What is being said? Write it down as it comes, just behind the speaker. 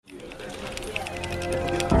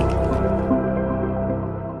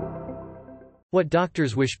What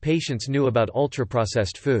doctors wish patients knew about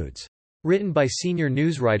ultraprocessed foods. Written by senior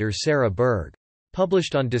newswriter Sarah Berg.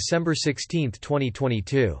 Published on December 16,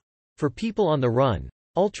 2022. For people on the run,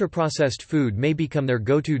 ultraprocessed food may become their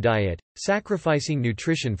go-to diet, sacrificing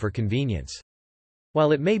nutrition for convenience.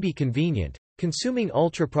 While it may be convenient, consuming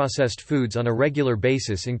ultraprocessed foods on a regular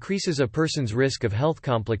basis increases a person's risk of health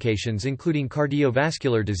complications including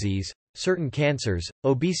cardiovascular disease, certain cancers,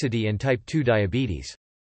 obesity and type 2 diabetes.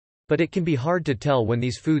 But it can be hard to tell when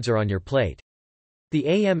these foods are on your plate. The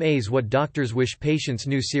AMA's What Doctors Wish Patients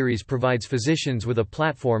Knew series provides physicians with a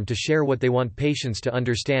platform to share what they want patients to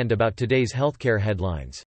understand about today's healthcare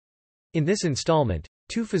headlines. In this installment,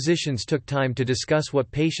 two physicians took time to discuss what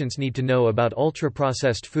patients need to know about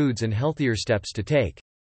ultra-processed foods and healthier steps to take.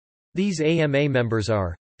 These AMA members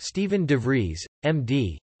are Stephen DeVries,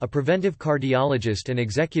 MD, a preventive cardiologist and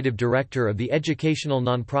executive director of the educational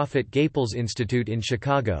nonprofit Gaples Institute in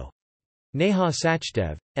Chicago; Neha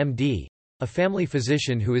Sachdev, MD, a family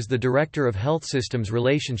physician who is the director of health systems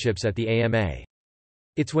relationships at the AMA.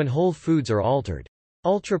 It's when whole foods are altered.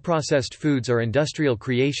 Ultra-processed foods are industrial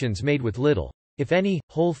creations made with little, if any,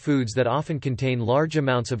 whole foods that often contain large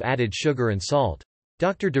amounts of added sugar and salt,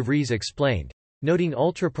 Dr. DeVries explained, noting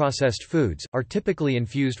ultra-processed foods are typically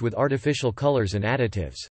infused with artificial colors and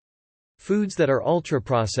additives. Foods that are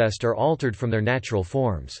ultra-processed are altered from their natural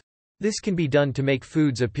forms. This can be done to make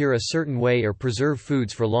foods appear a certain way or preserve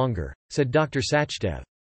foods for longer, said Dr. Sachdev.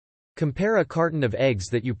 Compare a carton of eggs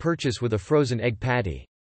that you purchase with a frozen egg patty.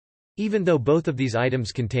 Even though both of these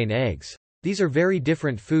items contain eggs, these are very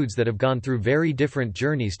different foods that have gone through very different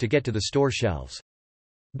journeys to get to the store shelves.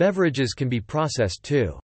 Beverages can be processed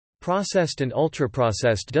too. Processed and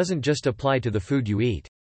ultra-processed doesn't just apply to the food you eat.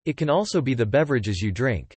 It can also be the beverages you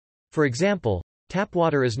drink. For example, tap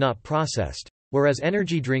water is not processed, whereas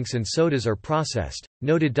energy drinks and sodas are processed,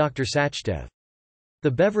 noted Dr. Sachdev.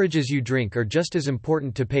 The beverages you drink are just as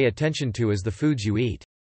important to pay attention to as the foods you eat.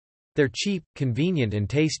 They're cheap, convenient and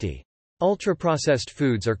tasty. Ultra-processed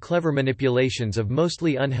foods are clever manipulations of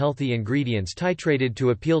mostly unhealthy ingredients titrated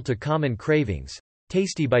to appeal to common cravings.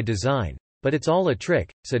 Tasty by design. But it's all a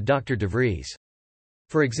trick, said Dr. DeVries.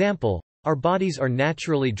 For example, our bodies are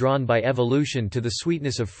naturally drawn by evolution to the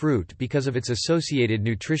sweetness of fruit because of its associated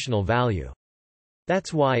nutritional value.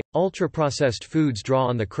 That's why, ultra-processed foods draw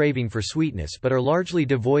on the craving for sweetness but are largely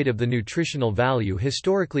devoid of the nutritional value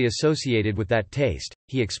historically associated with that taste,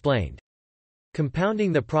 he explained.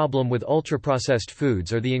 Compounding the problem with ultra-processed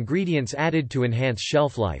foods are the ingredients added to enhance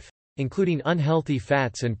shelf life, including unhealthy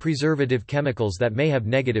fats and preservative chemicals that may have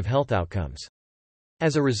negative health outcomes.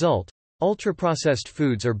 As a result, ultra-processed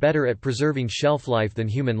foods are better at preserving shelf life than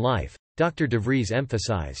human life, Dr. DeVries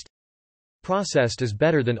emphasized. Processed is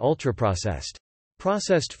better than ultra-processed.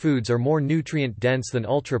 Processed foods are more nutrient-dense than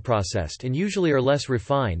ultra-processed and usually are less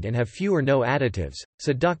refined and have few or no additives,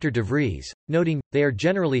 said Dr. DeVries, noting, they are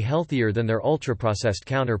generally healthier than their ultra-processed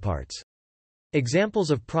counterparts.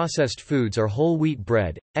 Examples of processed foods are whole wheat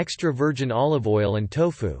bread, extra virgin olive oil and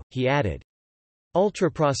tofu, he added.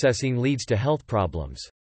 Ultra-processing leads to health problems.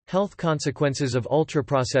 Health consequences of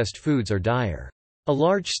ultra-processed foods are dire. A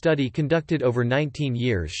large study conducted over 19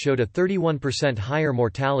 years showed a 31% higher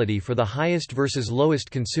mortality for the highest versus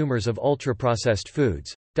lowest consumers of ultra-processed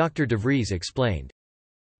foods, Dr. DeVries explained.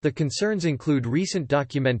 The concerns include recent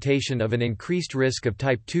documentation of an increased risk of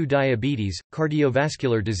type 2 diabetes,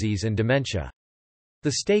 cardiovascular disease and dementia.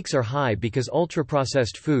 The stakes are high because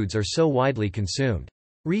ultra-processed foods are so widely consumed.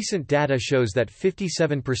 Recent data shows that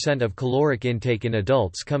 57% of caloric intake in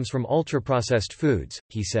adults comes from ultra-processed foods,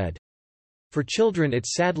 he said. For children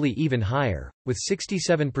it's sadly even higher, with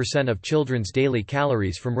 67% of children's daily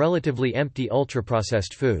calories from relatively empty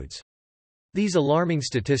ultra-processed foods. These alarming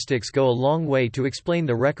statistics go a long way to explain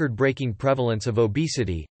the record-breaking prevalence of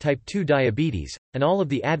obesity, type 2 diabetes, and all of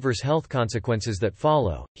the adverse health consequences that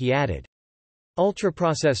follow, he added.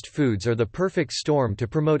 Ultra-processed foods are the perfect storm to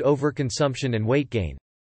promote overconsumption and weight gain.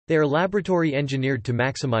 They are laboratory-engineered to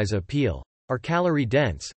maximize appeal, are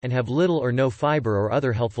calorie-dense, and have little or no fiber or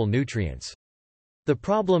other helpful nutrients. The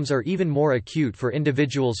problems are even more acute for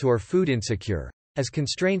individuals who are food insecure, as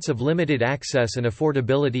constraints of limited access and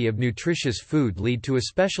affordability of nutritious food lead to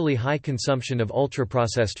especially high consumption of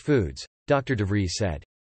ultra-processed foods, Dr. DeVries said.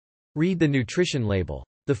 Read the nutrition label.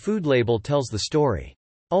 The food label tells the story.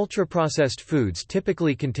 Ultra-processed foods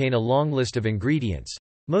typically contain a long list of ingredients,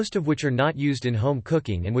 most of which are not used in home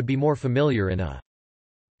cooking and would be more familiar in a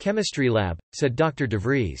chemistry lab, said Dr.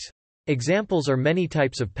 DeVries. Examples are many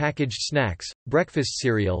types of packaged snacks, breakfast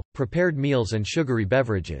cereal, prepared meals and sugary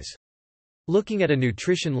beverages. Looking at a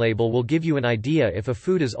nutrition label will give you an idea if a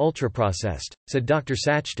food is ultra-processed, said Dr.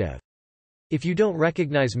 Sachdev. If you don't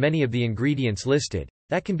recognize many of the ingredients listed,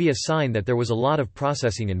 that can be a sign that there was a lot of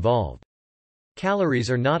processing involved.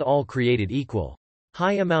 Calories are not all created equal.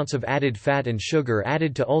 High amounts of added fat and sugar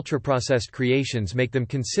added to ultraprocessed creations make them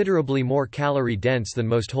considerably more calorie-dense than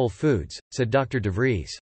most whole foods, said Dr.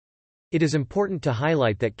 DeVries. It is important to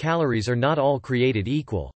highlight that calories are not all created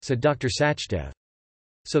equal, said Dr. Sachdev.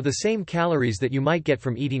 So the same calories that you might get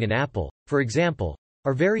from eating an apple, for example,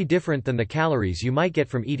 are very different than the calories you might get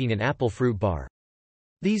from eating an apple fruit bar.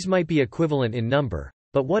 These might be equivalent in number,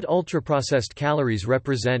 but what ultraprocessed calories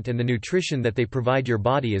represent and the nutrition that they provide your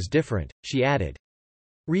body is different, she added.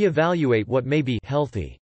 Reevaluate what may be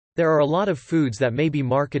healthy. There are a lot of foods that may be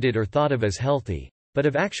marketed or thought of as healthy, but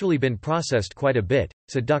have actually been processed quite a bit,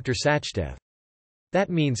 said Dr. Sachdev. That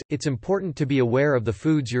means, it's important to be aware of the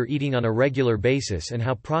foods you're eating on a regular basis and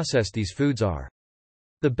how processed these foods are.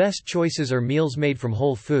 The best choices are meals made from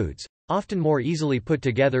whole foods, often more easily put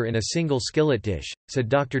together in a single skillet dish, said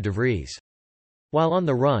Dr. DeVries. While on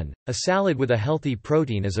the run, a salad with a healthy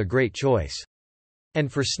protein is a great choice.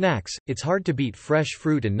 And for snacks, it's hard to beat fresh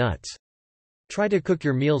fruit and nuts. Try to cook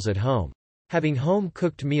your meals at home. Having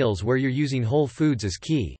home-cooked meals where you're using whole foods is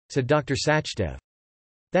key, said Dr. Sachdev.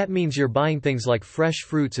 That means you're buying things like fresh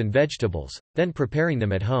fruits and vegetables, then preparing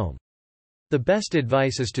them at home. The best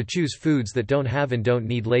advice is to choose foods that don't have and don't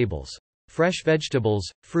need labels. Fresh vegetables,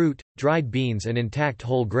 fruit, dried beans and intact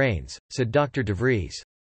whole grains, said Dr. DeVries.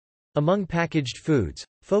 Among packaged foods,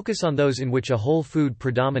 focus on those in which a whole food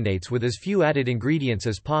predominates with as few added ingredients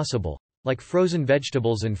as possible, like frozen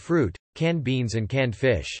vegetables and fruit, canned beans and canned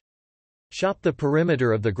fish. Shop the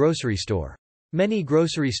perimeter of the grocery store. Many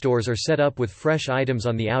grocery stores are set up with fresh items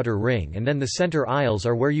on the outer ring and then the center aisles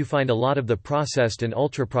are where you find a lot of the processed and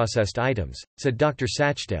ultra-processed items, said Dr.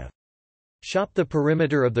 Sachdev. Shop the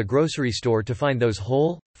perimeter of the grocery store to find those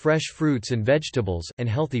whole, fresh fruits and vegetables, and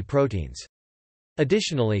healthy proteins.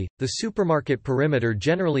 Additionally, the supermarket perimeter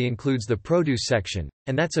generally includes the produce section,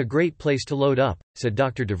 and that's a great place to load up, said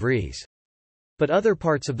Dr. DeVries. But other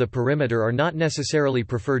parts of the perimeter are not necessarily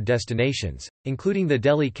preferred destinations, including the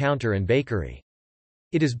deli counter and bakery.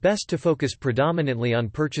 It is best to focus predominantly on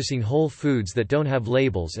purchasing whole foods that don't have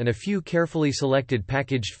labels and a few carefully selected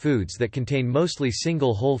packaged foods that contain mostly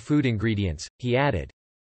single whole food ingredients, he added.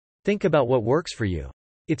 Think about what works for you.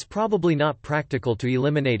 It's probably not practical to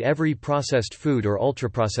eliminate every processed food or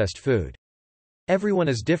ultraprocessed food. Everyone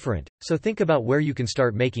is different, so think about where you can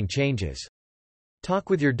start making changes.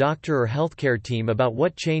 Talk with your doctor or healthcare team about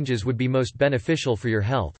what changes would be most beneficial for your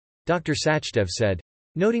health, Dr. Sachdev said,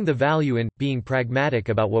 noting the value in being pragmatic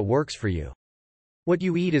about what works for you. What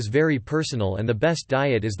you eat is very personal and the best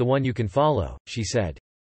diet is the one you can follow, she said.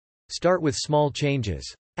 Start with small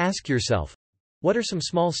changes. Ask yourself, what are some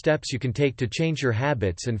small steps you can take to change your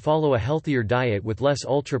habits and follow a healthier diet with less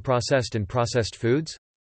ultra-processed and processed foods?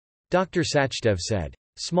 Dr. Sachdev said.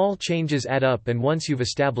 Small changes add up and once you've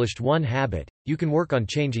established one habit, you can work on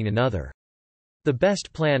changing another. The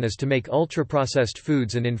best plan is to make ultra-processed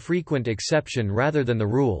foods an infrequent exception rather than the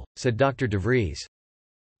rule, said Dr. DeVries.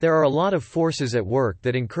 There are a lot of forces at work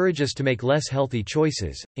that encourage us to make less healthy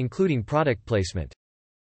choices, including product placement.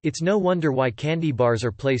 It's no wonder why candy bars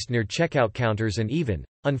are placed near checkout counters and even,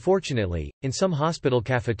 unfortunately, in some hospital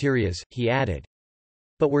cafeterias, he added.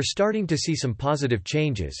 But we're starting to see some positive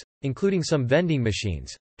changes, including some vending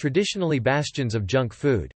machines, traditionally bastions of junk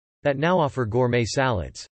food, that now offer gourmet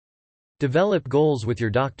salads. Develop goals with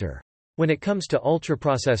your doctor. When it comes to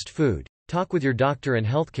ultra-processed food, talk with your doctor and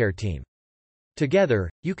healthcare team. Together,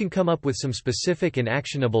 you can come up with some specific and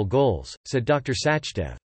actionable goals, said Dr.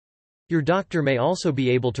 Sachdev. Your doctor may also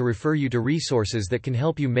be able to refer you to resources that can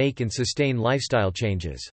help you make and sustain lifestyle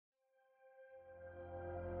changes.